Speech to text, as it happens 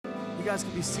You guys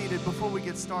can be seated. Before we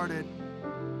get started,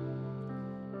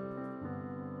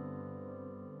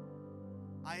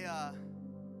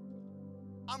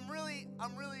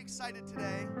 I'm really excited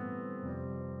today.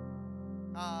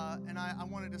 And I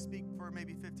wanted to speak for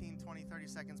maybe 15, 20, 30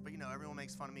 seconds, but everyone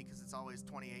makes fun of me because it's always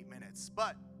 28 minutes.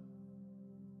 But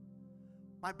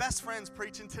my best friend's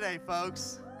preaching today,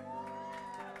 folks.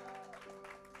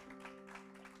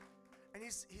 And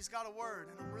he's got a word,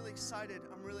 and I'm really excited.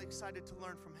 I'm really excited to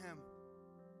learn from him.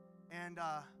 And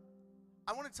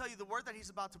I want to tell you the word that he's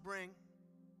about to bring,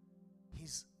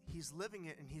 he's living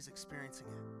it and he's experiencing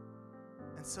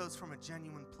it. And so it's from a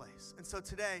genuine place. And so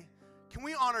today, can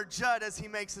we honor Judd as he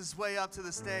makes his way up to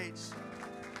the stage?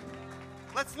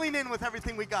 Let's lean in with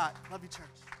everything we got. Love you,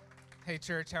 church. Hey,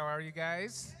 church, how are you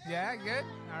guys? Yeah, good?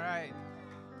 All right.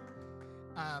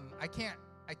 I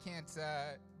can't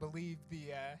believe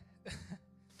the...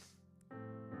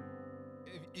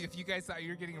 if you guys thought you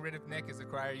were getting rid of Nick as a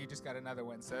choir, you just got another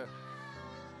one. So,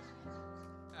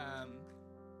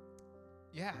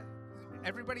 yeah,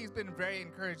 everybody's been very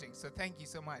encouraging. So thank you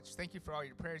so much. Thank you for all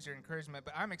your prayers, your encouragement.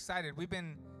 But I'm excited.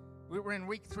 We're in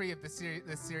week 3 of this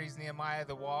series, Nehemiah,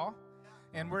 the Wall,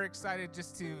 and we're excited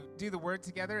just to do the Word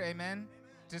together. Amen.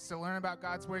 Just to learn about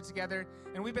God's Word together.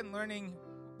 And we've been learning.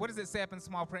 What does it say up in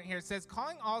small print here? It says,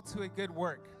 "Calling all to a good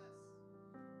work."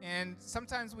 And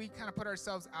sometimes we kind of put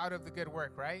ourselves out of the good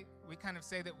work, right? We kind of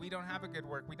say that we don't have a good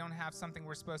work. We don't have something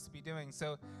we're supposed to be doing.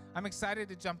 So I'm excited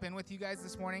to jump in with you guys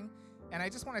this morning. And I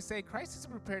just want to say Christ has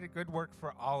prepared a good work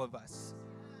for all of us.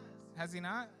 Has he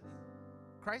not?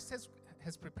 Christ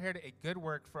has prepared a good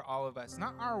work for all of us.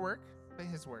 Not our work, but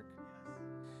his work.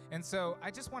 And so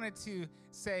I just wanted to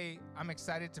say I'm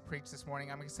excited to preach this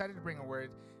morning. I'm excited to bring a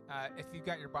word. If you've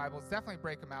got your Bibles, definitely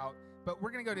break them out. But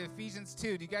we're going to go to Ephesians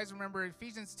 2. Do you guys remember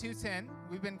Ephesians 2:10?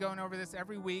 We've been going over this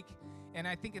every week, and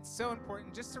I think it's so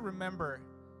important just to remember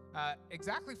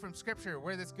exactly from Scripture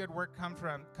where this good work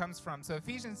comes from. So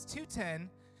Ephesians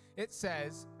 2:10, it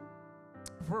says,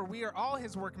 "For we are all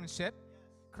his workmanship,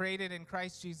 created in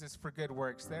Christ Jesus for good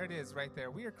works." There it is right there.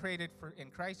 We are created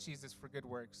in Christ Jesus for good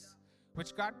works,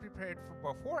 which God prepared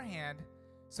for beforehand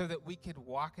so that we could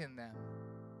walk in them,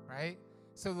 right?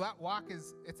 So that walk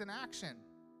it's an action.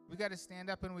 We got to stand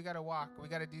up and we got to walk. We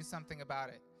got to do something about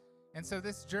it. And so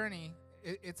this journey,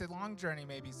 it's a long journey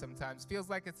maybe sometimes. Feels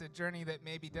like it's a journey that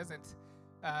maybe doesn't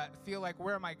feel like,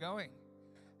 where am I going?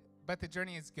 But the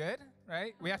journey is good,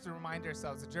 right? We have to remind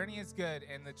ourselves the journey is good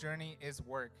and the journey is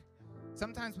work.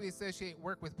 Sometimes we associate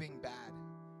work with being bad,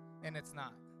 and it's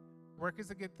not. Work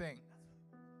is a good thing.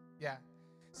 Yeah.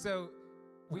 So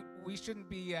we shouldn't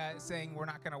be saying we're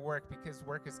not going to work because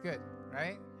work is good,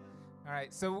 right? All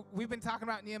right, so we've been talking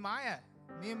about Nehemiah.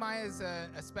 Nehemiah is a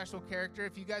special character.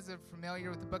 If you guys are familiar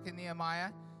with the book of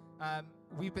Nehemiah,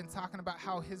 we've been talking about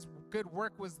how his good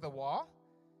work was the wall.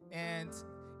 And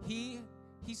he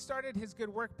started his good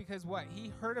work because what? He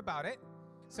heard about it.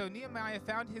 So Nehemiah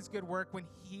found his good work when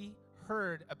he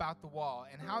heard about the wall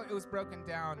and how it was broken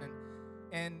down.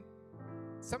 And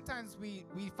sometimes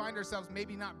we find ourselves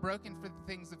maybe not broken for the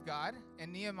things of God.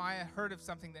 And Nehemiah heard of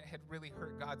something that had really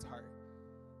hurt God's heart.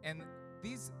 And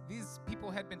these people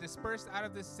had been dispersed out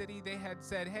of this city. They had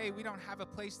said, hey, we don't have a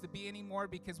place to be anymore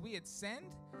because we had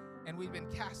sinned and we've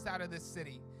been cast out of this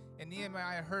city. And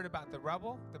Nehemiah heard about the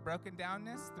rubble, the broken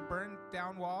downness, the burned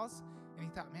down walls. And he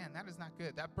thought, man, that is not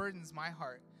good. That burdens my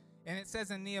heart. And it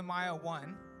says in Nehemiah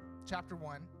 1, chapter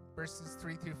 1, verses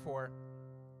 3 through 4.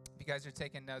 If you guys are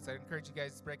taking notes, I encourage you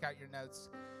guys to break out your notes.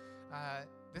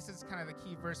 This is kind of the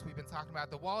key verse we've been talking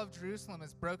about. The wall of Jerusalem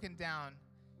is broken down,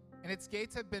 and its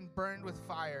gates have been burned with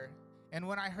fire. And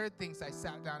when I heard things, I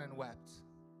sat down and wept.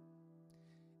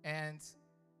 And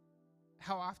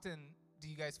how often do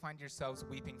you guys find yourselves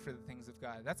weeping for the things of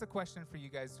God? That's a question for you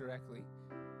guys directly.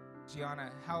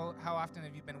 Gianna, how often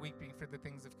have you been weeping for the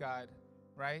things of God,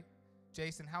 right?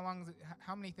 Jason, how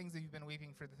many things have you been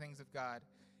weeping for the things of God?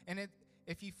 And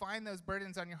if you find those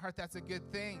burdens on your heart, that's a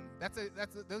good thing.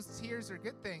 Those tears are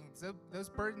good things. Those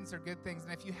burdens are good things.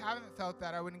 And if you haven't felt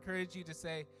that, I would encourage you to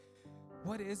say,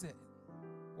 what is it?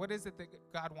 What is it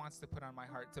that God wants to put on my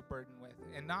heart to burden with?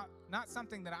 And not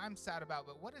something that I'm sad about,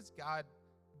 but what is God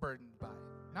burdened by?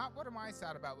 Not what am I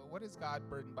sad about, but what is God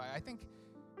burdened by? I think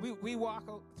we walk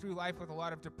through life with a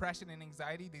lot of depression and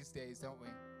anxiety these days, don't we?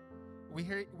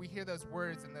 We hear those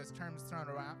words and those terms thrown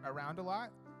around a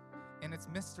lot, and it's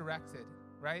misdirected,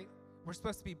 right? We're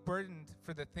supposed to be burdened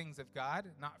for the things of God,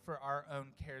 not for our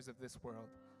own cares of this world.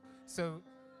 So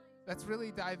let's really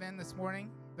dive in this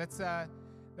morning.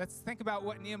 Let's think about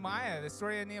what the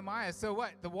story of Nehemiah. So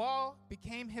what? The wall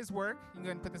became his work. You can go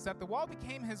ahead and put this up. The wall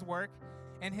became his work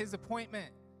and his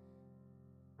appointment.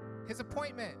 His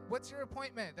appointment. What's your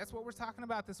appointment? That's what we're talking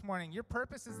about this morning. Your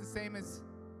purpose is the same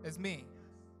as me.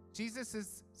 Jesus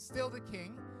is still the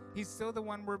king. He's still the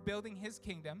one. We're building his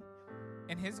kingdom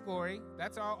and his glory.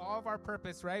 That's all of our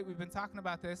purpose, right? We've been talking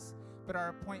about this, but our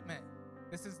appointment.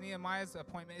 This is Nehemiah's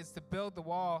appointment, is to build the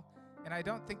wall. And I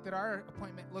don't think that our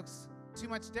appointment looks too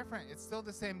much different. It's still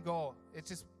the same goal. It's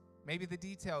just maybe the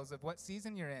details of what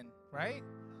season you're in, right?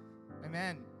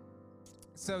 Amen.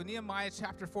 So Nehemiah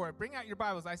chapter 4. Bring out your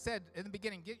Bibles. I said in the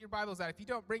beginning, get your Bibles out. If you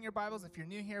don't bring your Bibles, if you're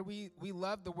new here, we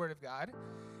love the Word of God,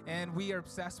 and we are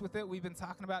obsessed with it. We've been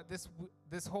talking about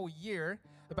this whole year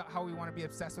about how we want to be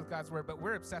obsessed with God's Word, but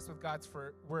we're obsessed with God's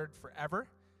Word forever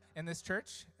in this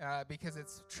church because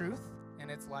it's truth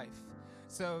and it's life.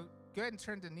 So go ahead and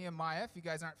turn to Nehemiah if you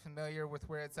guys aren't familiar with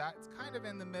where it's at. It's kind of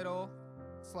in the middle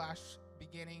 /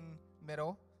 beginning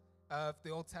middle of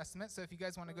the Old Testament. So if you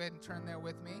guys want to go ahead and turn there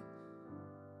with me,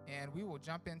 and we will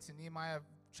jump into Nehemiah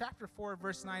chapter 4,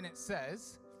 verse 9. It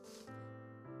says,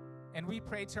 "And we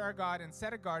prayed to our God and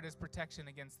set a guard as protection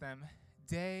against them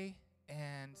day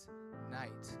and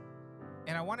night."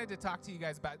 And I wanted to talk to you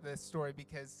guys about this story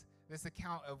because this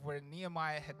account of where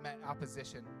Nehemiah had met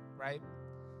opposition, right?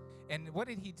 And what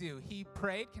did he do? He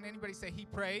prayed. Can anybody say he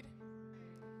prayed?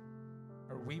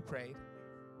 Or we prayed,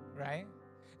 right?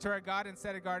 To our God and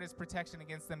set a guard as protection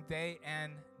against them day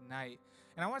and night.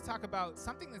 And I want to talk about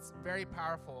something that's very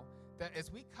powerful, that as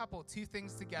we couple two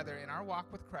things together in our walk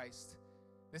with Christ,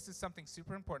 this is something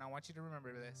super important. I want you to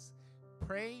remember this.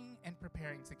 Praying and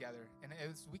preparing together. And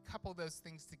as we couple those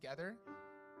things together,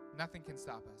 nothing can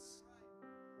stop us.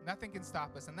 Nothing can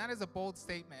stop us. And that is a bold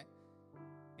statement.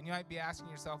 And you might be asking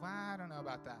yourself, I don't know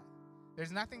about that.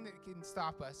 There's nothing that can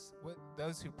stop us with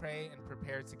those who pray and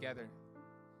prepare together.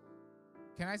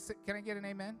 Can I get an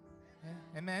amen?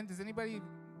 Yeah. Amen. Does anybody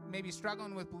maybe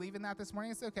struggling with believing that this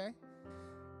morning? It's okay.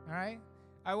 All right.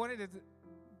 I wanted to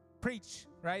preach,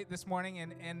 right, this morning,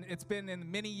 and it's been in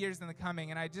many years in the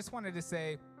coming, and I just wanted to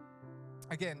say,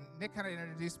 again, Nick kind of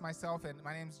introduced myself, and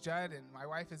my name's Judd, and my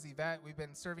wife is Yvette. We've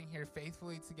been serving here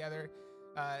faithfully together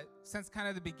since kind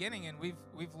of the beginning, and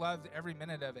we've loved every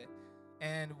minute of it.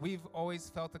 And we've always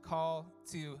felt the call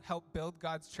to help build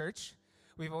God's church.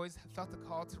 We've always felt the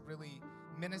call to really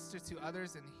minister to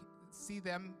others and see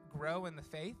them grow in the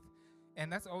faith.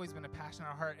 And that's always been a passion in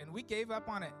our heart. And we gave up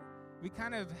on it. We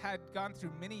kind of had gone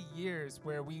through many years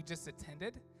where we just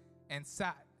attended and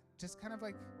sat, just kind of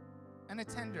like an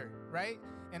attender, right?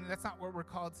 And that's not what we're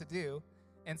called to do.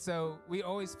 And so we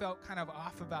always felt kind of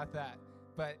off about that.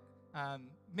 But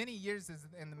many years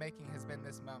in the making has been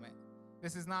this moment.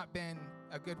 This has not been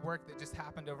a good work that just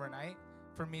happened overnight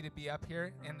for me to be up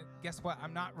here. And guess what?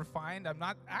 I'm not refined. I'm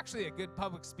not actually a good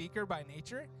public speaker by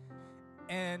nature.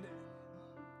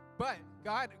 But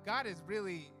God is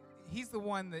really, he's the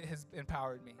one that has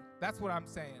empowered me. That's what I'm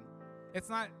saying. It's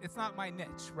not my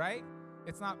niche, right?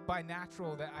 It's not by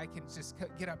natural that I can just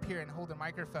get up here and hold a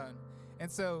microphone. And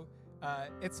so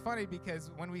it's funny because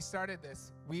when we started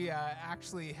this, we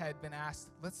actually had been asked,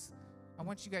 I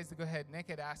want you guys to go ahead. Nick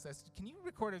had asked us, can you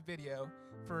record a video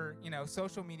for,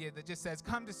 social media that just says,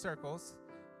 come to Circles.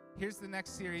 Here's the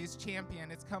next series,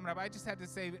 Champion. It's coming up. I just had to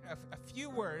say a few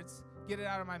words, get it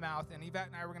out of my mouth, and Yvette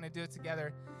and I were going to do it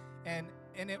together. And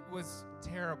it was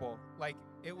terrible. Like,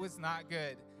 it was not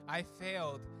good. I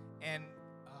failed. And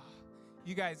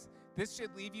you guys, this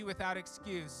should leave you without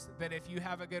excuse that if you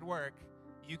have a good work,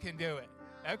 you can do it.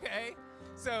 Okay?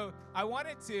 So I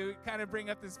wanted to kind of bring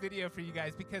up this video for you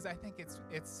guys because I think it's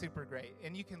super great.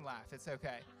 And you can laugh. It's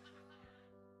okay.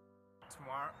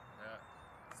 Tomorrow,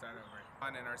 start over.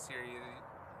 On in our series,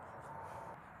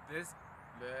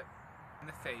 in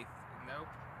the faith, nope.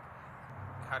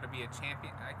 How to be a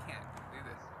champion. I can't do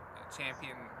this. A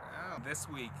champion. Oh, this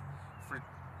week for.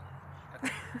 Okay.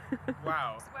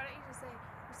 Wow. So why don't you just say,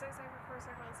 we're so excited for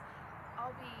 4 Circles.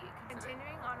 I'll be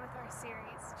continuing on with our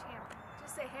series, Champion.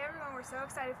 Just say, hey everyone, we're so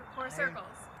excited for 4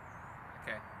 Circles.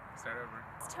 Okay, start over.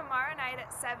 It's tomorrow night at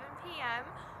 7 p.m.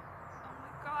 Oh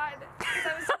my God.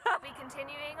 So we'll be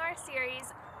continuing our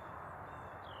series.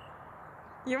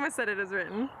 You almost said it as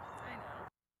written.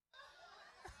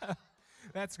 I know.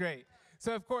 That's great.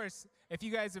 So, of course, if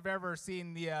you guys have ever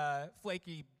seen the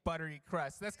flaky, buttery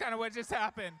crust, that's kind of what just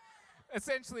happened.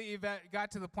 Essentially, Yvette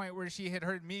got to the point where she had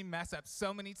heard me mess up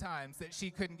so many times that she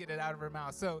couldn't get it out of her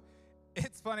mouth. So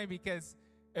it's funny because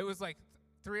it was like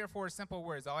 3 or 4 simple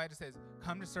words. All I had to say is,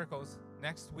 come to Circles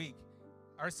next week.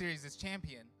 Our series is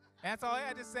Champion. And that's all I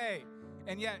had to say.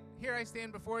 And yet, here I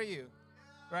stand before you,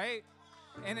 right?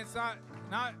 And it's not,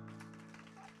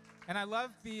 and I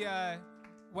love the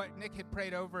what Nick had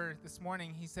prayed over this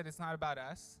morning, he said it's not about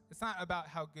us. It's not about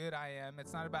how good I am.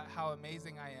 It's not about how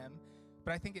amazing I am.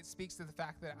 But I think it speaks to the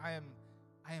fact that I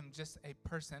am just a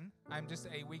person. I'm just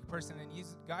a weak person. And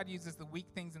God uses the weak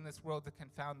things in this world to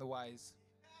confound the wise.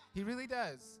 He really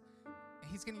does.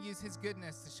 He's going to use his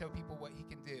goodness to show people what he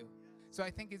can do. So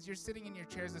I think as you're sitting in your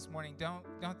chairs this morning, don't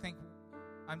think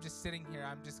I'm just sitting here.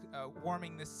 I'm just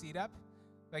warming this seat up.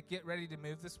 Like, get ready to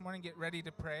move this morning. Get ready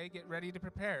to pray. Get ready to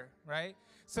prepare, right?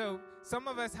 So some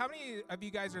of us, how many of you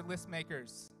guys are list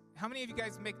makers? How many of you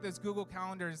guys make those Google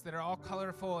calendars that are all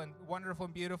colorful and wonderful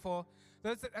and beautiful?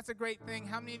 That's a great thing.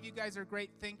 How many of you guys are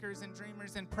great thinkers and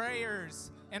dreamers and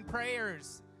prayers,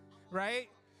 right?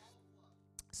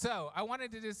 So I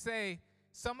wanted to just say,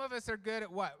 some of us are good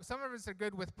at what? Some of us are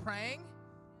good with praying,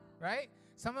 right?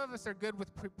 Some of us are good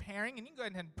with preparing, and you can go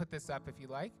ahead and put this up if you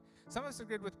like. Some of us are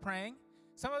good with praying.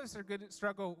 Some of us are good at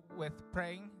struggle with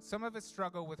praying. Some of us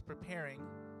struggle with preparing.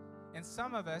 And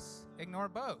some of us ignore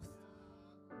both,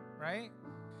 right?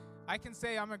 I can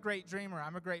say I'm a great dreamer.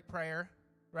 I'm a great prayer,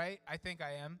 right? I think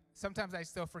I am. Sometimes I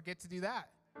still forget to do that.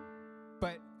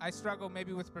 But I struggle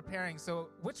maybe with preparing. So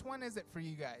which one is it for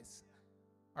you guys?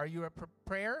 Are you a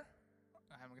prayer?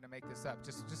 I'm going to make this up.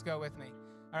 Just go with me.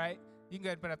 All right? You can go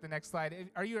ahead and put up the next slide.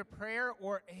 Are you a prayer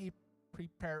or a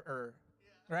preparer?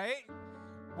 Right?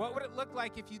 What would it look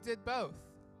like if you did both?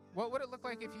 What would it look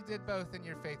like if you did both in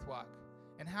your faith walk?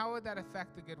 And how would that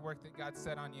affect the good work that God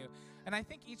set on you? And I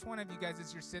think each one of you guys,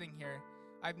 as you're sitting here,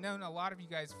 I've known a lot of you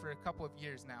guys for a couple of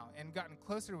years now and gotten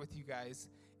closer with you guys,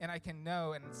 and I can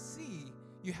know and see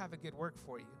you have a good work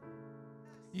for you.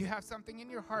 You have something in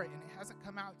your heart, and it hasn't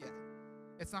come out yet.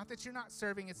 It's not that you're not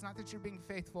serving. It's not that you're being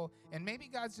faithful. And maybe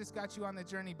God's just got you on the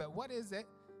journey, but what is it,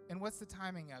 and what's the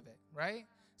timing of it, right?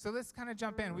 So let's kind of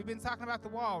jump in. We've been talking about the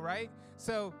wall, right?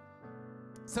 So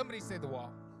somebody say the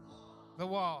wall. The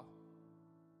wall.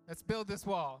 Let's build this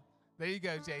wall. There you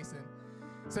go, Jason.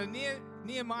 So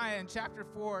Nehemiah in chapter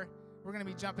 4, we're going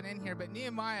to be jumping in here, but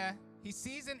Nehemiah, he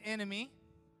sees an enemy,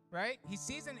 right? He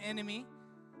sees an enemy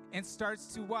and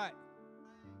starts to what?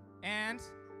 And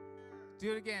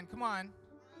do it again. Come on.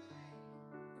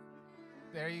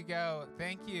 There you go.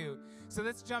 Thank you. So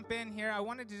let's jump in here. I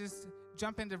wanted to just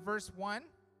jump into verse 1.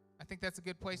 I think that's a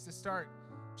good place to start.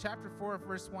 Chapter 4,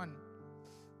 verse 1.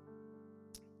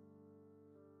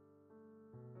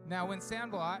 Now, when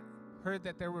Sanballat heard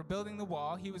that they were building the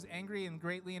wall, he was angry and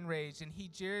greatly enraged, and he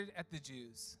jeered at the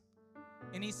Jews.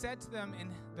 And he said to them in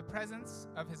the presence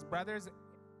of his brothers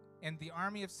and the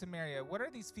army of Samaria, "What are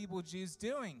these feeble Jews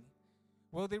doing?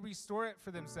 Will they restore it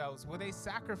for themselves? Will they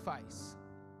sacrifice?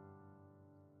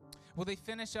 Will they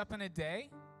finish up in a day?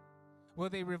 Will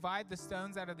they revive the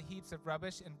stones out of the heaps of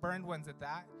rubbish and burned ones at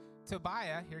that?"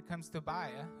 Tobiah, here comes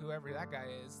Tobiah, whoever that guy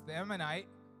is, the Ammonite,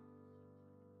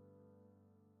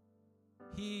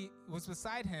 he was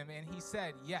beside him, and he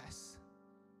said, "Yes,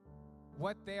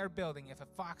 what they are building, if a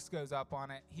fox goes up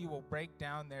on it, he will break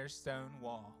down their stone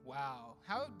wall." Wow.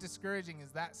 How discouraging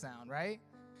is that sound, right?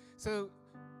 So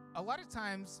a lot of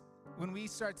times when we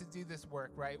start to do this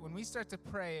work, right, when we start to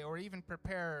pray or even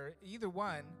prepare, either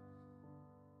one,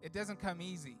 it doesn't come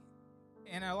easy.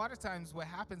 And a lot of times what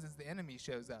happens is the enemy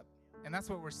shows up. And that's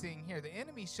what we're seeing here. The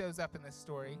enemy shows up in this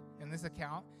story, in this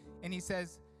account, and he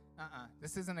says,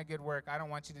 this isn't a good work. I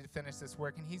don't want you to finish this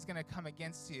work. And he's going to come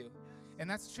against you. And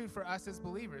that's true for us as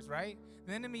believers, right?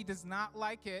 The enemy does not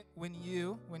like it when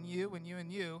you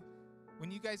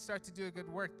guys start to do a good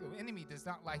work. The enemy does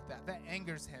not like that. That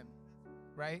angers him,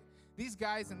 right? These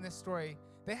guys in this story,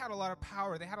 they had a lot of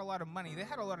power. They had a lot of money. They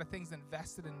had a lot of things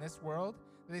invested in this world.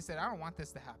 They said, I don't want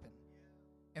this to happen.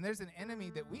 And there's an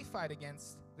enemy that we fight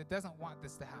against that doesn't want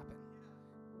this to happen.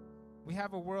 We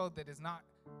have a world that is not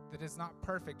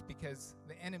perfect because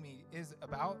the enemy is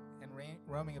about and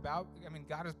roaming about. I mean,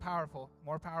 God is powerful,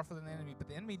 more powerful than the enemy, but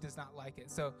the enemy does not like it.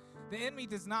 So the enemy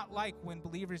does not like when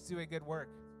believers do a good work,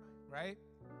 right?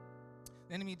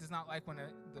 The enemy does not like when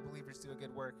the believers do a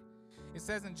good work. It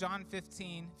says in John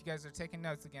 15, if you guys are taking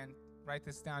notes again, write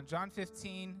this down. John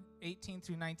 15, 18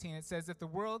 through 19, it says, "If the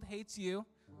world hates you,"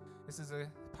 this is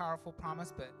a powerful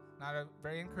promise, but not a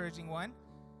very encouraging one.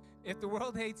 "If the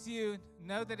world hates you,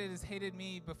 know that it has hated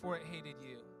me before it hated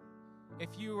you.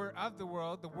 If you were of the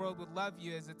world would love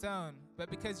you as its own. But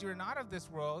because you are not of this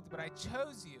world, but I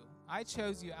chose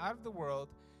you out of the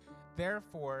world,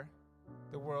 therefore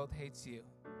the world hates you."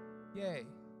 Yay,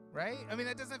 right? I mean,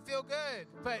 that doesn't feel good,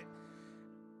 but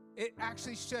it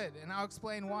actually should, and I'll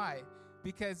explain why.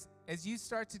 Because as you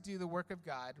start to do the work of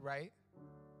God, right?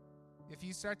 If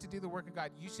you start to do the work of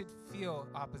God, you should feel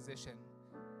opposition.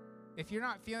 If you're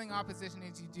not feeling opposition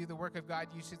as you do the work of God,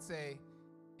 you should say,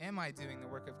 am I doing the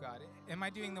work of God? Am I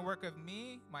doing the work of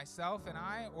me, myself, and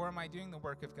I, or am I doing the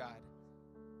work of God?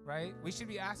 Right? We should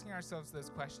be asking ourselves those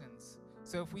questions.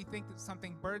 So if we think that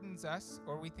something burdens us,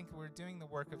 or we think we're doing the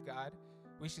work of God,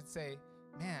 we should say,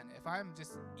 man, if I'm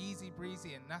just easy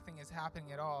breezy and nothing is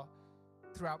happening at all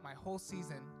throughout my whole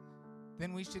season,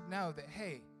 then we should know that,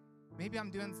 hey, maybe I'm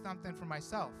doing something for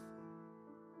myself.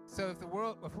 So if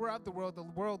we're of the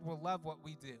world will love what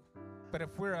we do. But if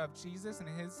we're of Jesus and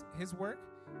his work,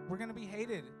 we're going to be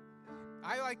hated.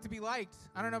 I like to be liked.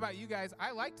 I don't know about you guys.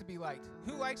 I like to be liked.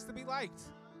 Who likes to be liked?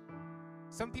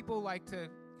 Some people like to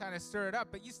kind of stir it up,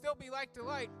 but you still be liked,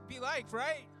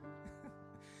 right?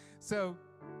 So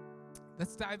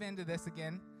let's dive into this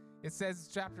again. It says,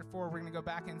 chapter 4, we're going to go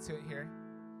back into it here.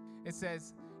 It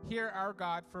says, "Hear our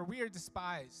God, for we are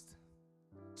despised.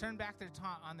 Turn back their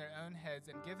taunt on their own heads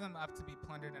and give them up to be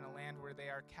plundered in a land where they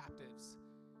are captives.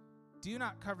 Do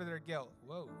not cover their guilt."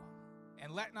 Whoa.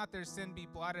 "And let not their sin be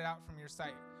blotted out from your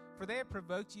sight, for they have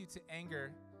provoked you to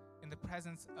anger in the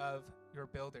presence of your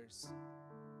builders."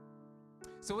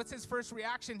 So what's his first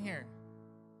reaction here?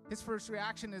 His first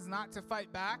reaction is not to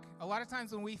fight back. A lot of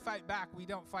times when we fight back, we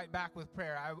don't fight back with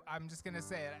prayer. I'm just going to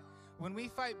say it. When we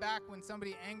fight back, when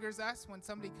somebody angers us, when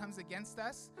somebody comes against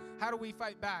us, how do we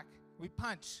fight back? We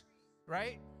punch,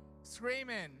 right?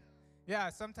 Screaming. Yeah,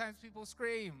 sometimes people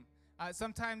scream.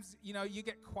 Sometimes, you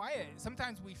get quiet.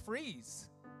 Sometimes we freeze.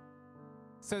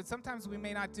 So sometimes we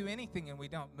may not do anything and we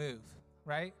don't move,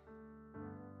 right?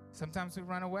 Sometimes we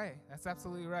run away. That's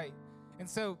absolutely right. And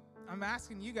so I'm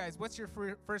asking you guys, what's your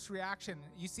first reaction?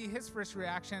 You see his first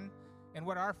reaction, and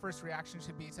what our first reaction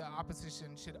should be to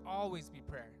opposition should always be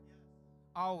prayer.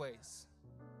 Always.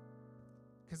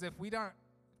 Because if we don't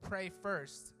pray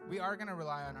first, we are going to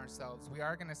rely on ourselves. We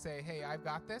are going to say, hey, I've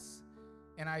got this,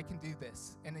 and I can do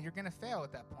this. And then you're going to fail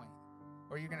at that point,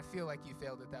 or you're going to feel like you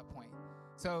failed at that point.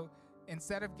 So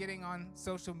instead of getting on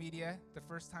social media the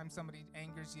first time somebody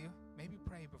angers you, maybe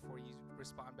pray before you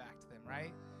respond back to them,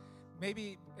 right?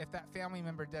 Maybe if that family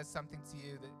member does something to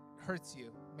you that hurts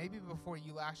you, maybe before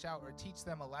you lash out or teach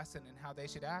them a lesson in how they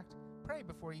should act, pray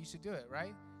before you should do it,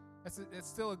 right? It's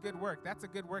still a good work. That's a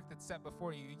good work that's set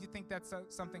before you. You think that's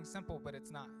something simple, but it's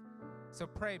not. So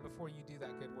pray before you do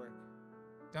that good work.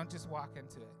 Don't just walk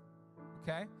into it,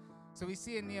 okay? So we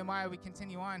see in Nehemiah, we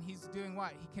continue on. He's doing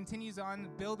what? He continues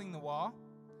on building the wall.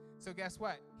 So guess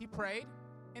what? He prayed,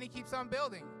 and he keeps on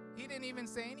building. He didn't even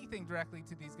say anything directly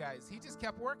to these guys. He just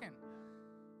kept working.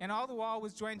 And all the wall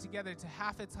was joined together to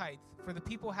half its height, for the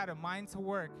people had a mind to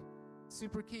work.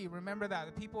 Super key. Remember that.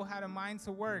 The people had a mind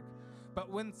to work. But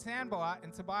when Sanballat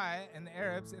and Tobiah and the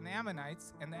Arabs and the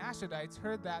Ammonites and the Ashdodites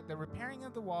heard that the repairing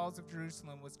of the walls of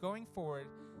Jerusalem was going forward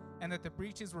and that the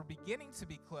breaches were beginning to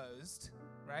be closed,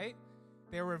 right?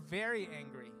 They were very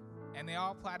angry, and they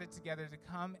all plotted together to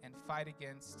come and fight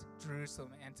against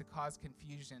Jerusalem and to cause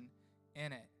confusion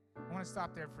in it. I want to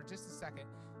stop there for just a second.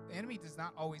 The enemy does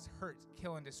not always hurt,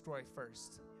 kill, and destroy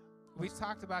first. We've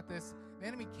talked about this. The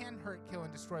enemy can hurt, kill,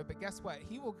 and destroy, but guess what?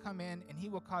 He will come in and he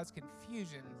will cause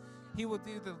confusion. He will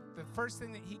do the first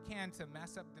thing that he can to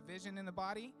mess up division in the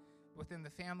body within the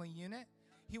family unit.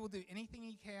 He will do anything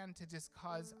he can to just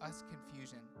cause us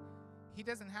confusion. He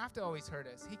doesn't have to always hurt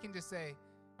us. He can just say,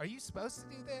 are you supposed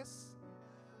to do this?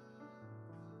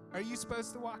 Are you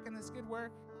supposed to walk in this good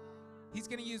work? He's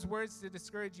going to use words to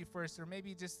discourage you first, or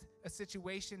maybe just a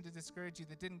situation to discourage you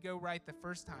that didn't go right the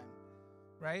first time,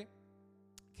 right?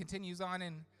 Continues on,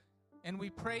 and we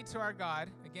prayed to our God.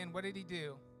 Again, what did he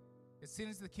do? As soon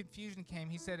as the confusion came,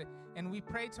 he said, and we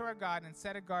prayed to our God and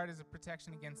set a guard as a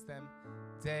protection against them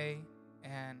day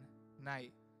and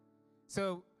night.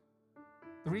 So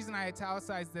the reason I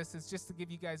italicized this is just to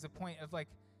give you guys a point of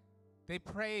they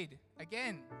prayed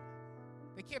again.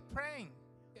 They kept praying.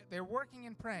 They're working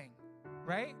and praying,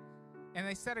 right? And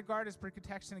they set a guard as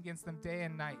protection against them day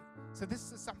and night. So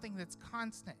this is something that's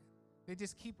constant. They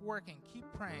just keep working, keep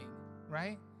praying,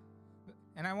 right?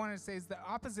 And I wanted to say is the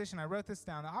opposition, I wrote this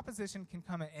down, the opposition can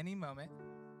come at any moment,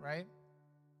 right?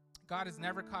 God is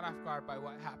never caught off guard by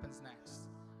what happens next.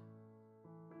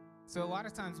 So a lot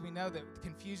of times we know that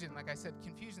confusion, like I said,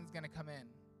 confusion is going to come in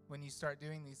when you start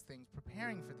doing these things,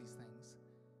 preparing for these things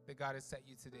that God has set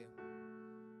you to do.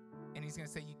 And he's going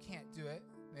to say, you can't do it.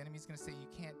 The enemy's going to say, you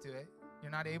can't do it.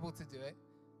 You're not able to do it.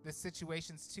 This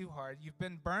situation's too hard. You've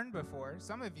been burned before.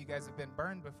 Some of you guys have been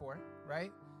burned before,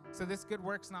 right? So this good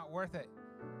work's not worth it.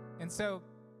 And so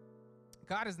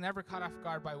God is never caught off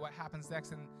guard by what happens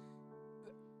next. And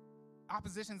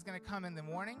opposition's going to come in the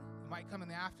morning. It might come in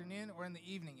the afternoon or in the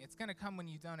evening. It's going to come when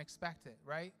you don't expect it,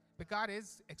 right? But God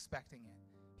is expecting it.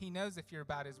 He knows if you're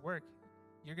about his work,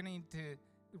 you're going to need to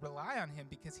rely on him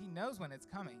because he knows when it's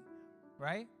coming,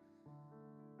 right?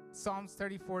 Psalms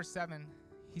 34:7,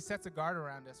 he sets a guard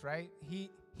around us, right?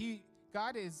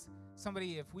 God is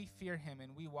somebody, if we fear him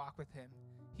and we walk with him,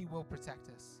 he will protect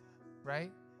us,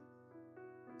 right?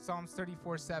 Psalms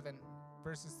 34:7,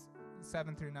 verses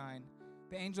 7 through 9.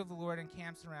 The angel of the Lord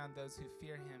encamps around those who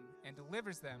fear him and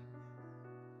delivers them.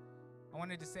 I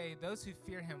wanted to say, those who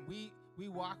fear him, we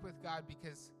walk with God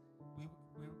because we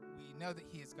know that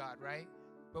he is God, right?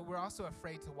 But we're also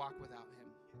afraid to walk without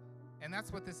him. And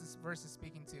that's what verse is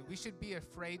speaking to. We should be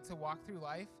afraid to walk through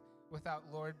life without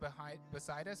Lord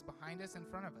beside us, behind us, in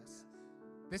front of us.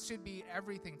 This should be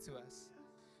everything to us.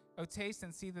 Oh, taste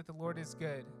and see that the Lord is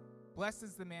good. Blessed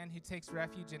is the man who takes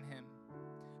refuge in him.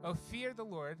 Oh, fear the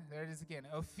Lord. There it is again.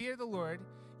 Oh, fear the Lord,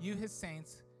 you his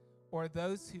saints, or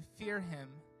those who fear him,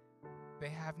 they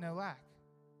have no lack,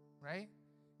 right?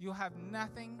 You'll have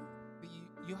nothing,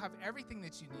 you'll have everything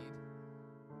that you need.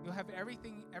 You'll have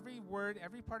everything, every word,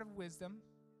 every part of wisdom,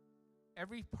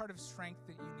 every part of strength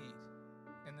that you need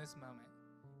in this moment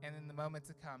and in the moment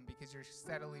to come, because you're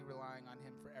steadily relying on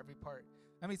him for every part.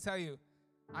 Let me tell you,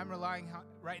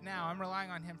 right now, I'm relying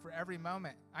on him for every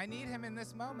moment. I need him in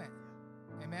this moment.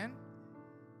 Amen?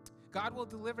 God will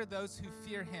deliver those who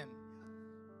fear him.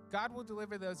 God will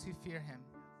deliver those who fear him.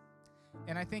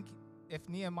 And I think if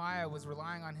Nehemiah was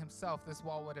relying on himself, this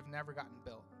wall would have never gotten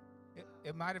built.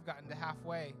 It might have gotten to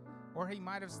halfway, or he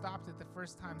might have stopped it the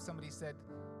first time somebody said,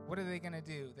 what are they going to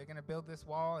do? They're going to build this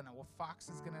wall and a fox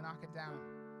is going to knock it down,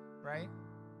 right?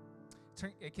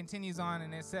 It continues on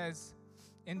and it says,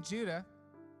 in Judah,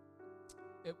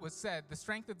 it was said, the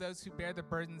strength of those who bear the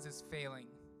burdens is failing.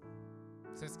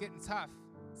 So it's getting tough.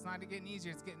 It's not getting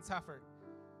easier, it's getting tougher.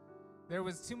 There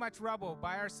was too much rubble.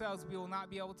 By ourselves, we will not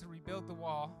be able to rebuild the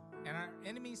wall. And our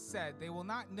enemies said, they will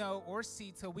not know or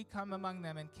see till we come among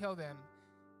them and kill them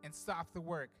and stop the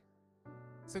work.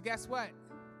 So guess what?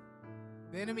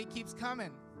 The enemy keeps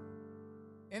coming.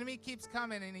 Enemy keeps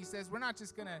coming, and he says, we're not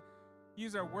just going to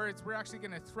use our words. We're actually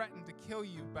going to threaten to kill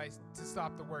you to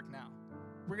stop the work now.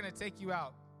 We're going to take you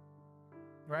out,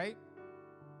 right?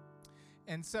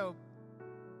 And so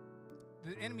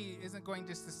the enemy isn't going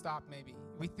just to stop maybe.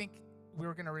 We think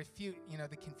we're going to refute,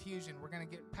 the confusion. We're going to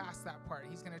get past that part.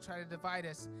 He's going to try to divide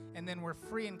us, and then we're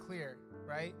free and clear,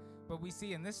 right? But we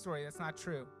see in this story that's not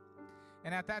true.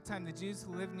 And at that time, the Jews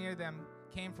who lived near them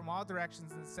came from all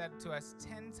directions and said to us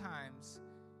 10 times,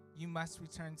 you must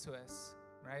return to us,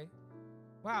 right?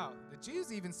 Wow, the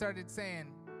Jews even started saying,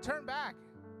 turn back.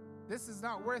 This is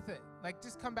not worth it. Like,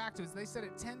 just come back to us. They said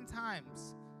it 10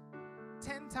 times.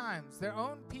 10 times. Their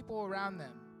own people around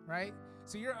them, right?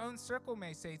 So your own circle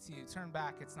may say to you, turn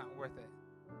back, it's not worth it,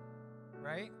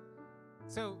 right?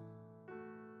 So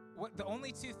the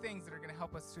only two things that are going to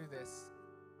help us through this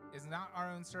is not our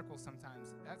own circle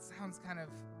sometimes. That sounds kind of,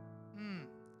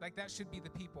 like that should be the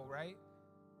people, right?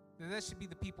 That should be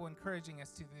the people encouraging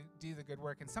us to do the good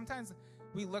work. And sometimes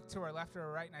we look to our left or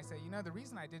our right, and I say, the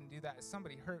reason I didn't do that is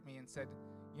somebody hurt me and said,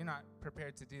 you're not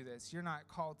prepared to do this. You're not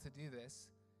called to do this.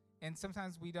 And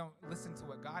sometimes we don't listen to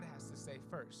what God has to say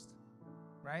first,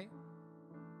 right?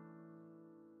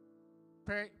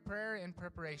 Prayer and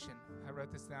preparation. I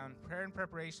wrote this down. Prayer and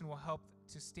preparation will help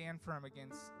to stand firm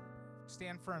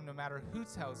no matter who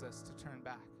tells us to turn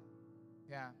back.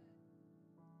 Yeah.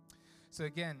 So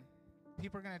again,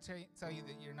 people are going to tell you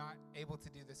that you're not able to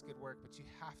do this good work, but you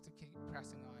have to keep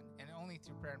pressing on. And only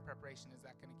through prayer and preparation is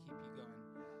that going to keep you going,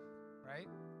 right?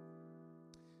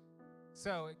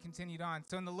 So it continued on.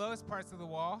 So in the lowest parts of the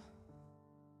wall,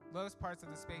 lowest parts of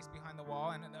the space behind the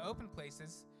wall, and in the open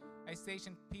places, I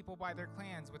stationed people by their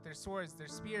clans with their swords, their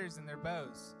spears, and their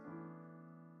bows.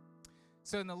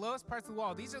 So in the lowest parts of the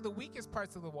wall, these are the weakest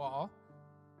parts of the wall.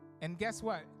 And guess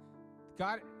what?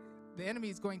 The enemy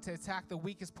is going to attack the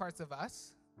weakest parts of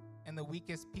us and the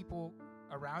weakest people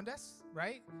around us,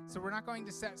 right? So we're not going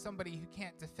to set somebody who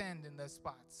can't defend in those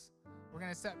spots. We're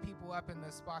going to set people up in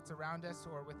the spots around us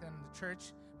or within the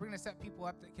church. We're going to set people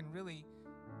up that can really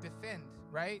defend,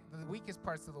 right? The weakest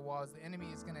parts of the wall is the enemy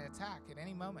is going to attack at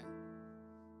any moment.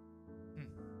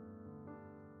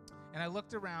 And I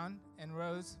looked around and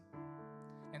rose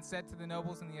and said to the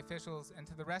nobles and the officials and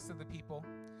to the rest of the people,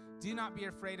 do not be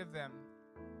afraid of them.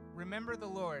 Remember the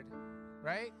Lord,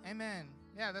 right? Amen.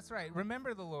 Yeah, that's right.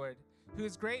 Remember the Lord, who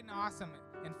is great and awesome,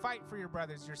 and fight for your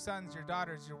brothers, your sons, your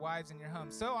daughters, your wives, and your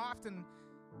homes. So often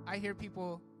I hear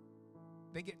people,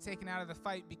 they get taken out of the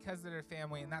fight because of their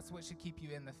family, and that's what should keep you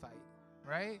in the fight,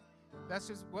 right? That's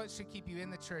just what should keep you in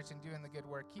the church and doing the good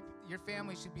work. Your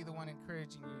family should be the one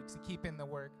encouraging you to keep in the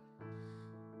work.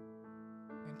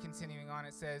 And continuing on,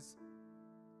 it says,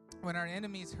 when our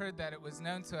enemies heard that it was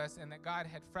known to us and that God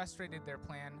had frustrated their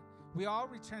plan, we all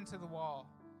returned to the wall,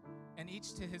 and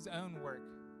each to his own work.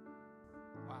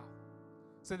 Wow.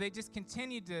 So they just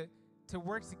continued to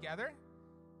work together,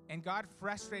 and God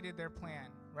frustrated their plan,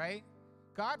 right?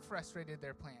 God frustrated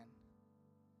their plan.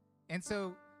 And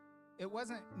so it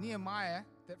wasn't Nehemiah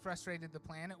that frustrated the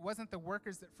plan. It wasn't the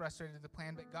workers that frustrated the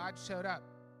plan, but God showed up.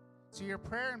 So your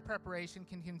prayer and preparation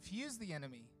can confuse the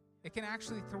enemy. It can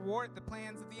actually thwart the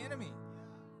plans of the enemy.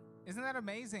 Isn't that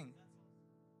amazing?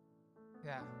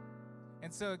 Yeah.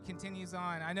 And so it continues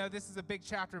on. I know this is a big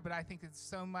chapter, but I think it's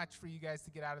so much for you guys to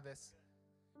get out of this.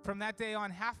 From that day on,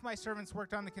 half my servants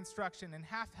worked on the construction, and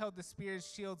half held the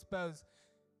spears, shields, bows.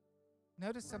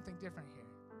 Notice something different here.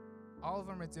 All of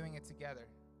them are doing it together.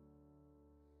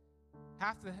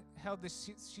 Half held the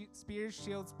spears,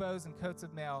 shields, bows, and coats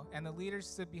of mail, and the leaders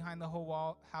stood behind the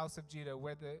whole house of Judah,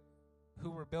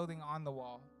 who were building on the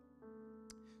wall.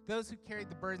 Those who carried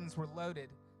the burdens were loaded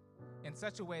in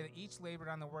such a way that each labored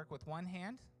on the work with one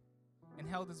hand and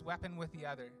held his weapon with the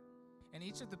other. And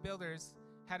each of the builders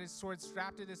had his sword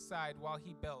strapped at his side while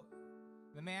he built.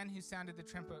 The man who sounded the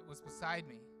trumpet was beside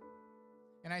me.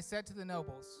 And I said to the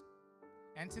nobles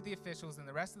and to the officials and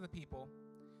the rest of the people,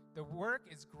 the work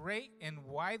is great and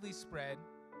widely spread,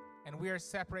 and we are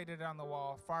separated on the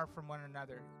wall, far from one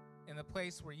another, in the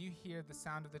place where you hear the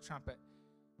sound of the trumpet.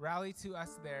 Rally to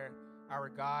us there. Our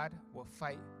God will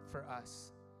fight for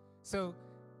us. So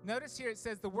notice here it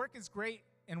says the work is great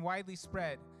and widely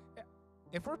spread.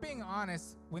 If we're being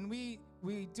honest, when we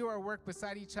do our work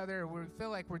beside each other, we feel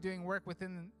like we're doing work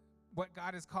within what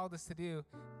God has called us to do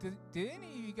any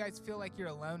of you guys feel like you're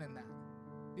alone in that?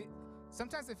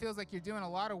 Sometimes it feels like you're doing a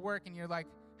lot of work and you're like,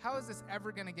 how is this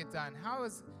ever going to get done? How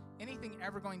is anything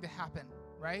ever going to happen,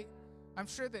 right? I'm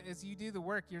sure that as you do the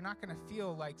work, you're not going to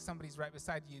feel like somebody's right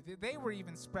beside you. They were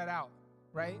even spread out,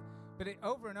 right? But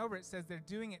over and over it says they're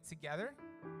doing it together.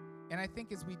 And I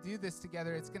think as we do this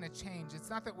together, it's going to change. It's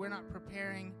not that we're not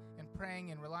preparing and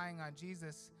praying and relying on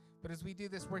Jesus, but as we do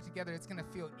this work together, it's going to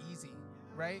feel easy,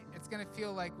 right? It's going to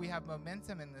feel like we have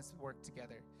momentum in this work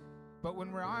together. But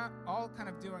when we're all kind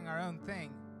of doing our own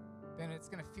thing, then it's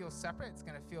going to feel separate. It's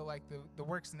going to feel like the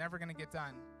work's never going to get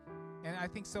done. And I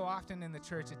think so often in the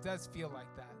church, it does feel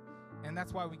like that. And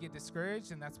that's why we get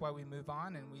discouraged, and that's why we move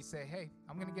on, and we say, hey,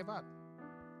 I'm going to give up.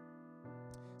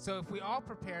 So if we all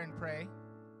prepare and pray,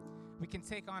 we can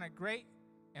take on a great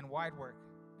and wide work.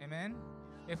 Amen?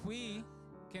 If we,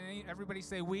 can everybody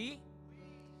say we?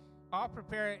 All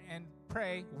prepare and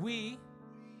pray, we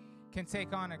can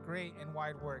take on a great and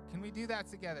wide work. Can we do that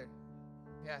together?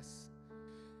 Yes.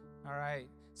 All right.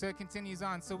 So it continues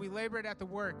on. So we labored at the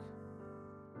work,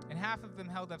 and half of them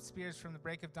held up spears from the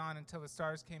break of dawn until the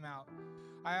stars came out.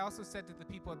 I also said to the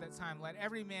people at that time, let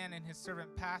every man and his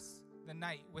servant pass the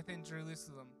night within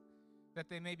Jerusalem, that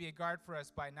they may be a guard for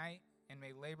us by night and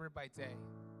may labor by day.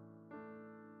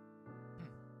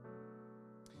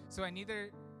 So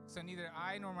neither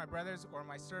I nor my brothers or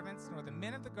my servants nor the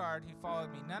men of the guard who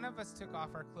followed me, none of us took off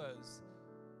our clothes.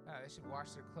 They should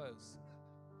wash their clothes.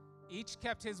 Each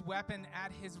kept his weapon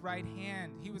at his right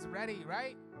hand. He was ready,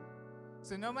 right?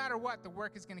 So no matter what, the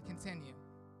work is going to continue.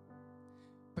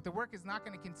 But the work is not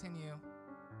going to continue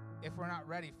if we're not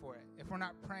ready for it, if we're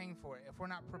not praying for it, if we're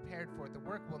not prepared for it. The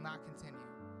work will not continue.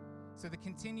 So the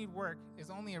continued work is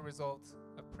only a result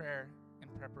of prayer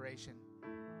and preparation.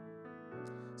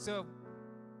 So,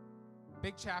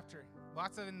 big chapter,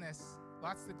 lots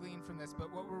to glean from this,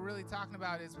 but what we're really talking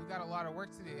about is we've got a lot of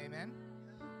work to do, amen?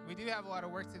 We do have a lot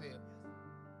of work to do.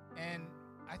 And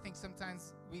I think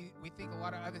sometimes we think a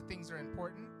lot of other things are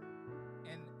important,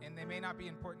 and they may not be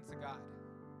important to God,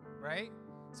 right?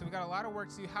 So we got a lot of work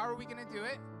to do. How are we going to do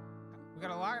it? We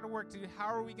got a lot of work to do. How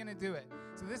are we going to do it?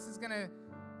 So this is going to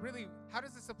really, how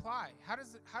does this apply? How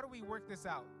do we work this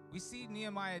out? We see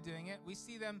Nehemiah doing it. We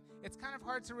see them. It's kind of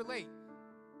hard to relate.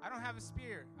 I don't have a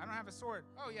spear. I don't have a sword.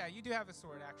 Oh yeah, you do have a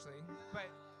sword actually, but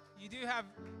you do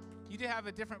have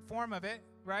a different form of it,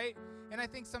 right? And I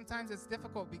think sometimes it's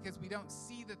difficult because we don't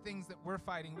see the things that we're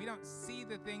fighting. We don't see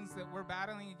the things that we're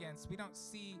battling against. We don't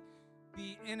see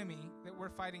the enemy that we're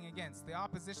fighting against. The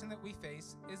opposition that we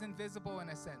face is invisible in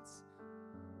a sense.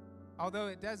 Although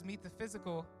it does meet the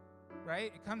physical,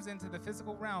 right? It comes into the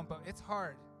physical realm, but it's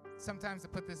hard sometimes to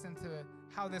put this into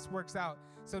how this works out.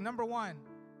 So number one,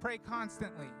 pray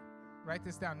constantly. Write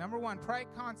this down. Number one, pray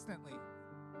constantly.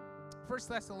 1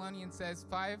 Thessalonians says,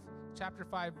 chapter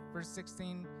 5, verse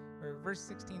 16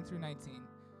 through 19.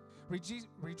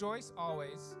 Rejoice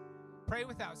always, pray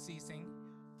without ceasing,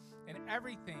 in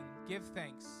everything give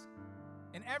thanks.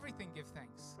 In everything give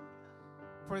thanks.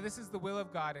 For this is the will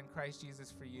of God in Christ Jesus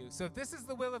for you. So if this is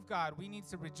the will of God, we need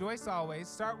to rejoice always.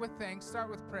 Start with thanks. Start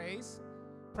with praise.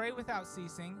 Pray without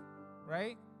ceasing,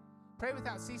 right? Pray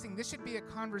without ceasing. This should be a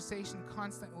conversation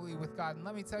constantly with God. And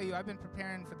let me tell you, I've been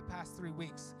preparing for the past 3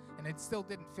 weeks, and it still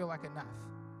didn't feel like enough.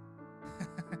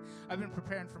 I've been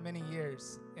preparing for many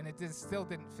years, and it still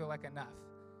didn't feel like enough.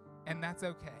 And that's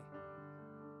okay.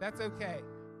 That's okay.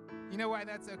 You know why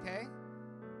that's okay?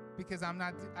 Because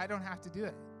I don't have to do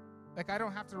it. Like, I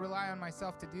don't have to rely on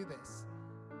myself to do this.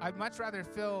 I'd much rather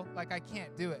feel like I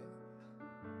can't do it.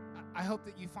 I hope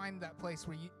that you find that place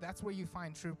that's where you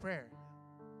find true prayer.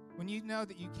 When you know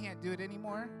that you can't do it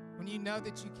anymore, when you know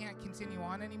that you can't continue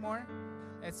on anymore,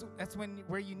 that's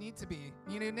where you need to be.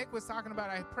 You know, Nick was talking about,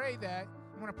 I pray that,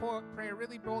 I'm going to pray a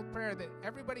really bold prayer that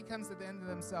everybody comes to the end of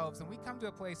themselves and we come to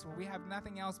a place where we have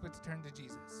nothing else but to turn to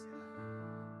Jesus.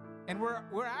 And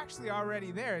we're actually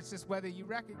already there. It's just whether you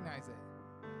recognize it.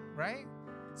 Right?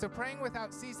 So praying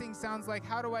without ceasing sounds like,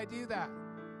 how do I do that?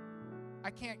 I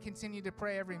can't continue to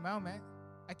pray every moment.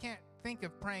 I can't think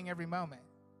of praying every moment.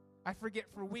 I forget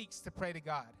for weeks to pray to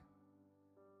God.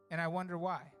 And I wonder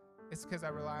why. It's because I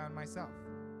rely on myself.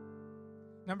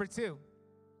 Number 2,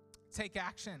 take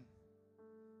action.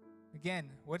 Again,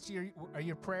 are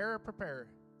you a prayer or preparer?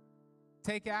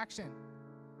 Take action.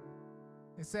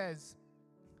 It says,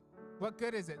 what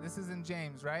good is it? This is in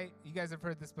James, right? You guys have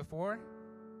heard this before?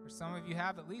 Or some of you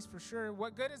have, at least for sure.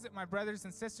 What good is it, my brothers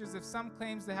and sisters, if some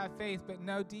claims to have faith but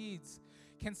no deeds?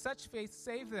 Can such faith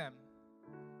save them?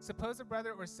 Suppose a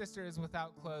brother or sister is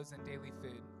without clothes and daily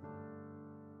food.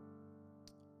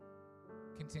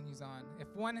 Continues on. If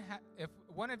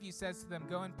one of you says to them,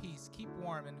 go in peace, keep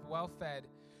warm and well fed,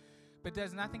 but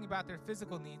does nothing about their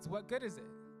physical needs, what good is it?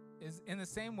 Is in the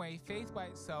same way, faith by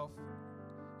itself,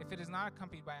 if it is not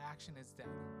accompanied by action, is dead.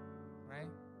 Right?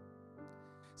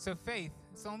 So faith,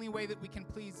 it's the only way that we can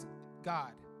please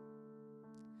God.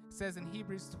 It says in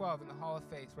Hebrews 12 in the Hall of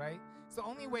Faith, right? It's the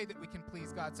only way that we can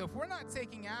please God. So if we're not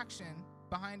taking action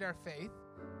behind our faith,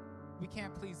 we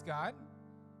can't please God.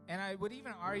 And I would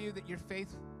even argue that your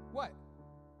faith,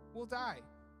 will die.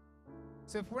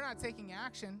 So if we're not taking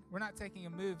action, we're not taking a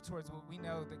move towards what we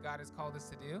know that God has called us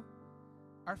to do,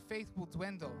 our faith will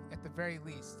dwindle at the very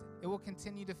least. It will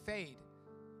continue to fade.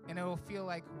 And it will feel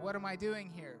like, what am I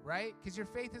doing here, right? Because your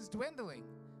faith is dwindling.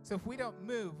 So if we don't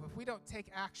move, if we don't take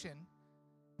action,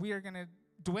 we are going to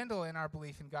dwindle in our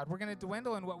belief in God. We're going to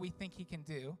dwindle in what we think he can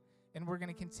do, and we're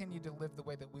going to continue to live the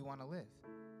way that we want to live.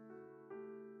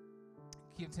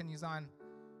 He continues on.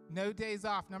 No days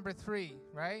off, number 3,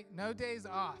 right? No days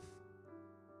off.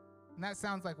 And that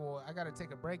sounds like, well, I got to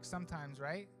take a break sometimes,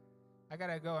 right? I got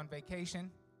to go on vacation.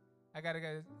 I got to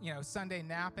go, Sunday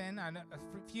napping. I know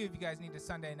a few of you guys need a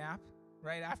Sunday nap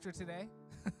right after today.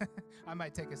 I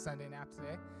might take a Sunday nap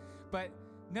today. But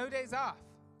no days off.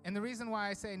 And the reason why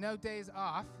I say no days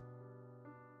off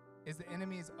is the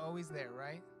enemy is always there,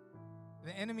 right?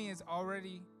 The enemy is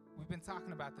already, we've been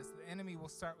talking about this, the enemy will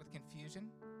start with confusion,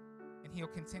 and he'll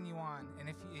continue on. And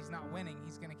if he's not winning,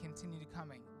 he's going to continue to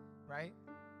coming, right?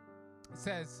 It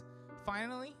says,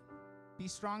 finally, be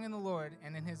strong in the Lord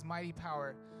and in his mighty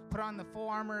power. Put on the full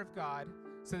armor of God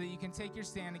so that you can take your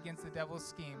stand against the devil's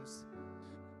schemes.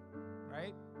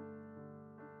 Right?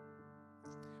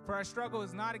 For our struggle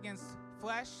is not against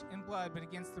flesh and blood, but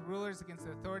against the rulers, against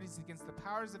the authorities, against the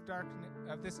powers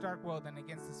of this dark world, and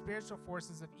against the spiritual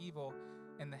forces of evil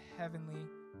in the heavenly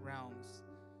realms.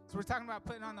 So we're talking about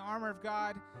putting on the armor of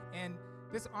God, and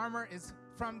this armor is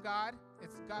from God.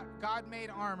 It's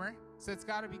God-made armor, so it's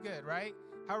got to be good, right?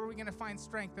 How are we going to find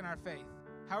strength in our faith?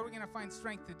 How are we going to find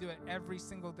strength to do it every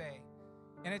single day?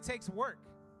 And it takes work,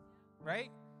 right?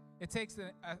 It takes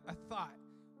a thought.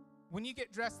 When you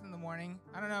get dressed in the morning,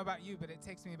 I don't know about you, but it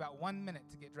takes me about 1 minute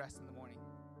to get dressed in the morning.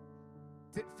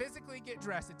 To physically get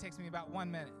dressed, it takes me about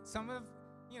 1 minute. Some of,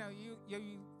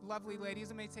 you lovely ladies,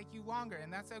 it may take you longer,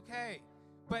 and that's okay.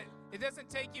 But it doesn't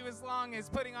take you as long as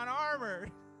putting on armor.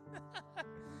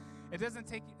 It doesn't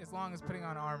take as long as putting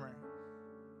on armor.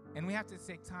 And we have to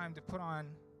take time to put on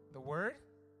the word,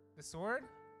 the sword,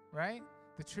 right?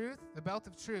 The truth, the belt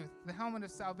of truth, the helmet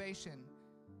of salvation,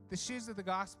 the shoes of the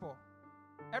gospel,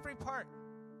 every part.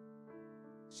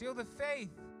 Shield of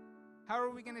faith. How are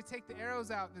we going to take the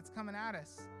arrows out that's coming at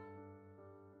us?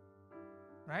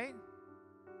 Right?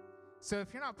 So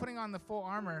if you're not putting on the full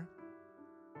armor,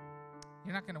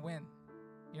 you're not going to win.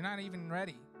 You're not even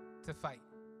ready to fight.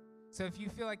 So if you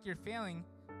feel like you're failing,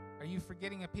 are you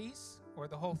forgetting a piece or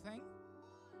the whole thing?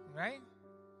 Right?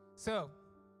 So,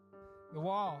 the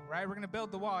wall, right? We're going to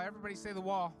build the wall. Everybody say the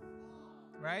wall,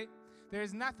 right? There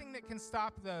is nothing that can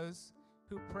stop those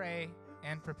who pray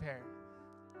and prepare.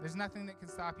 There's nothing that can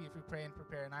stop you if you pray and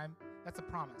prepare. And that's a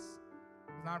promise.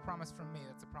 It's not a promise from me.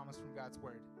 That's a promise from God's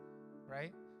word,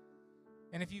 right?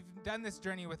 And if you've done this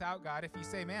journey without God, if you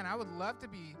say, man, I would love to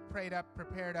be prayed up,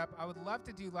 prepared up, I would love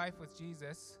to do life with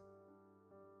Jesus,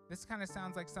 this kind of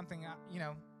sounds like something,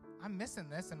 I'm missing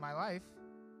this in my life.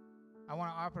 I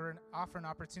want to offer an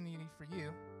opportunity for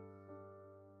you.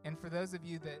 And for those of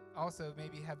you that also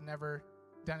maybe have never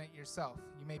done it yourself.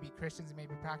 You may be Christians, you may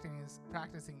be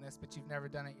practicing this, but you've never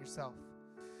done it yourself.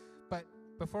 But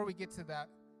before we get to that,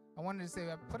 I wanted to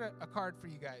say I put a card for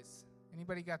you guys.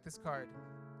 Anybody got this card?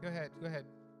 Go ahead.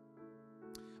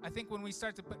 I think when we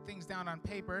start to put things down on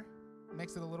paper, it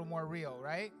makes it a little more real,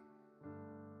 right?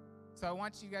 So I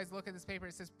want you guys to look at this paper.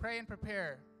 It says, pray and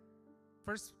prepare.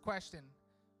 First question.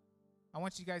 I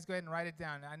want you guys to go ahead and write it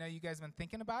down. I know you guys have been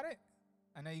thinking about it.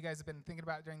 I know you guys have been thinking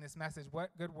about during this message, what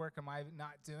good work am I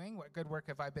not doing? What good work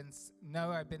have I've been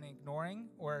ignoring,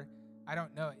 or I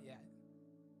don't know it yet?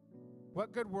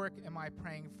 What good work am I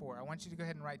praying for? I want you to go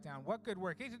ahead and write down what good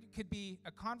work. It could be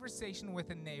a conversation with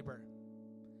a neighbor.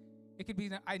 It could be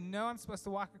that I know I'm supposed to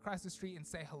walk across the street and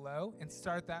say hello and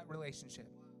start that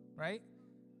relationship, right?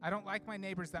 I don't like my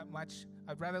neighbors that much.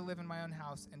 I'd rather live in my own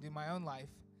house and do my own life.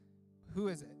 Who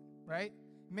is it, right?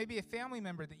 Maybe a family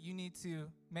member that you need to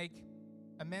make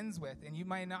amends with, and you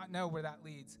might not know where that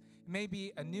leads. It may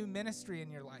be a new ministry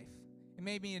in your life. It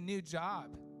may be a new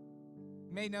job.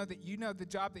 You may know that the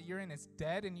job that you're in is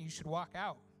dead and you should walk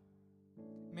out.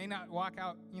 You may not walk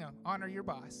out, honor your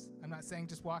boss. I'm not saying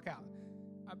just walk out.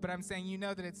 But I'm saying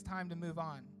that it's time to move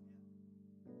on.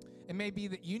 It may be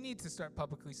that you need to start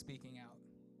publicly speaking out.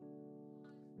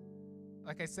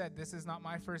 Like I said, this is not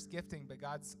my first gifting, but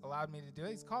God's allowed me to do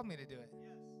it. He's called me to do it,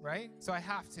 right? So I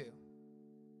have to.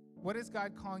 What is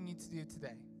God calling you to do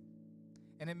today?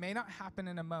 And it may not happen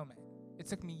in a moment. It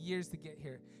took me years to get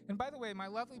here. And by the way, my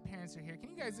lovely parents are here.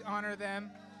 Can you guys honor them?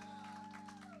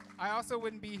 I also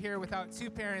wouldn't be here without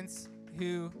two parents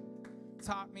who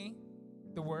taught me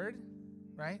the word,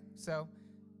 right? So,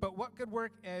 but what good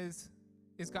work is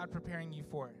God preparing you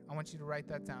for? I want you to write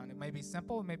that down. It may be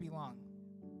simple, it may be long.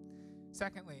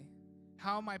 Secondly,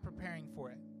 how am I preparing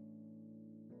for it?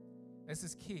 This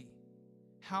is key.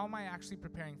 How am I actually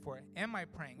preparing for it? Am I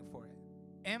praying for it?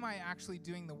 Am I actually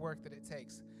doing the work that it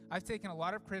takes? I've taken a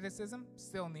lot of criticism,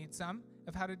 still need some,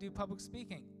 of how to do public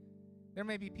speaking. There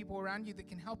may be people around you that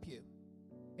can help you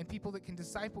and people that can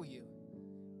disciple you,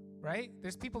 right?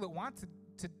 There's people that want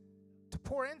to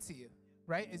pour into you,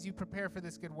 right, as you prepare for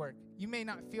this good work. You may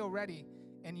not feel ready,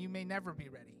 and you may never be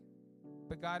ready,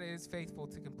 but God is faithful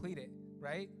to complete it,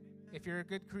 right? If you're a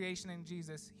good creation in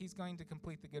Jesus, he's going to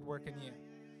complete the good work in you,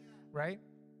 right?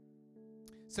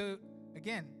 So,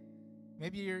 again,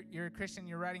 maybe you're a Christian,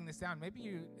 you're writing this down. Maybe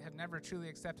you have never truly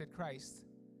accepted Christ,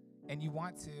 and you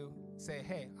want to say,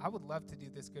 hey, I would love to do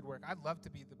this good work. I'd love to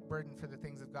be the burden for the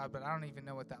things of God, but I don't even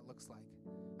know what that looks like.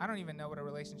 I don't even know what a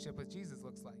relationship with Jesus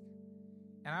looks like.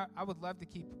 And I would love to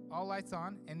keep all lights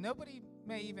on, and nobody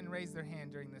may even raise their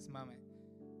hand during this moment.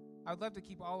 I would love to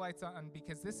keep all lights on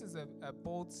because this is a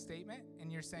bold statement,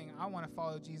 and you're saying, I want to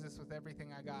follow Jesus with everything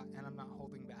I got, and I'm not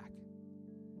holding back.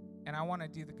 And I want to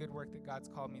do the good work that God's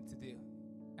called me to do.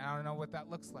 And I don't know what that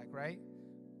looks like, right?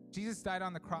 Jesus died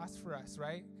on the cross for us,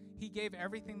 right? He gave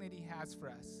everything that he has for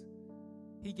us.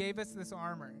 He gave us this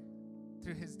armor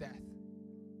through his death.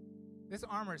 This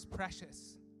armor is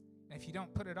precious. And if you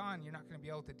don't put it on, you're not going to be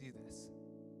able to do this.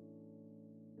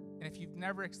 And if you've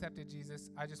never accepted Jesus,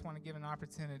 I just want to give an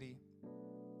opportunity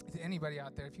to anybody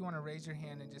out there. If you want to raise your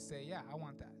hand and just say, yeah, I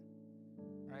want that,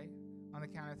 right? On the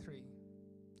count of 3.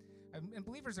 And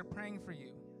believers are praying for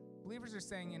you. Believers are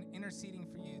saying and interceding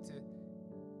for you to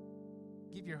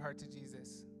give your heart to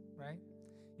Jesus, right?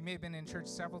 You may have been in church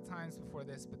several times before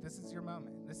this, but this is your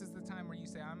moment. This is the time where you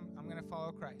say, I'm going to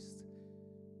follow Christ.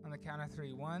 On the count of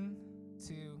 3. 1,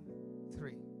 2,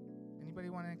 3. Anybody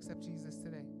want to accept Jesus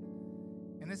today?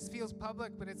 And this feels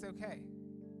public, but it's okay,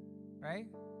 right?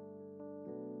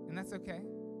 And that's okay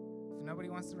if nobody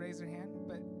wants to raise their hand,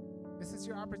 but this is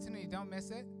your opportunity. Don't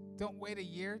miss it. Don't wait a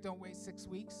year. Don't wait 6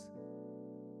 weeks,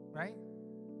 right?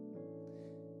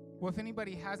 Well, if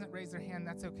anybody hasn't raised their hand,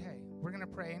 that's okay. We're going to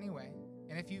pray anyway.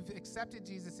 And if you've accepted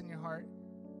Jesus in your heart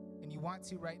and you want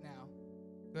to right now,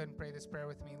 go ahead and pray this prayer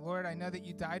with me. Lord, I know that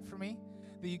you died for me,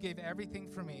 that you gave everything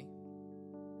for me,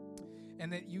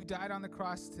 and that you died on the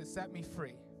cross to set me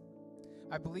free.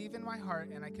 I believe in my heart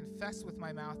and I confess with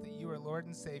my mouth that you are Lord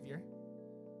and Savior,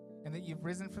 and that you've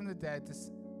risen from the dead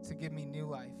to give me new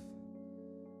life.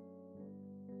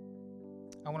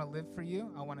 I want to live for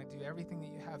you. I want to do everything that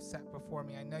you have set before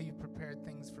me. I know you've prepared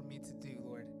things for me to do,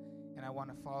 Lord, and I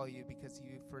want to follow you because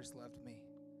you first loved me.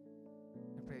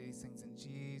 I pray things in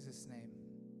Jesus' name.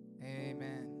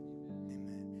 Amen.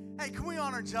 Amen. Hey, can we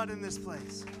honor Judd in this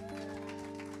place?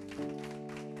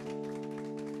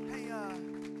 Hey,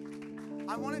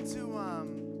 I wanted to,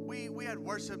 we had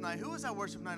worship night. Who was at worship night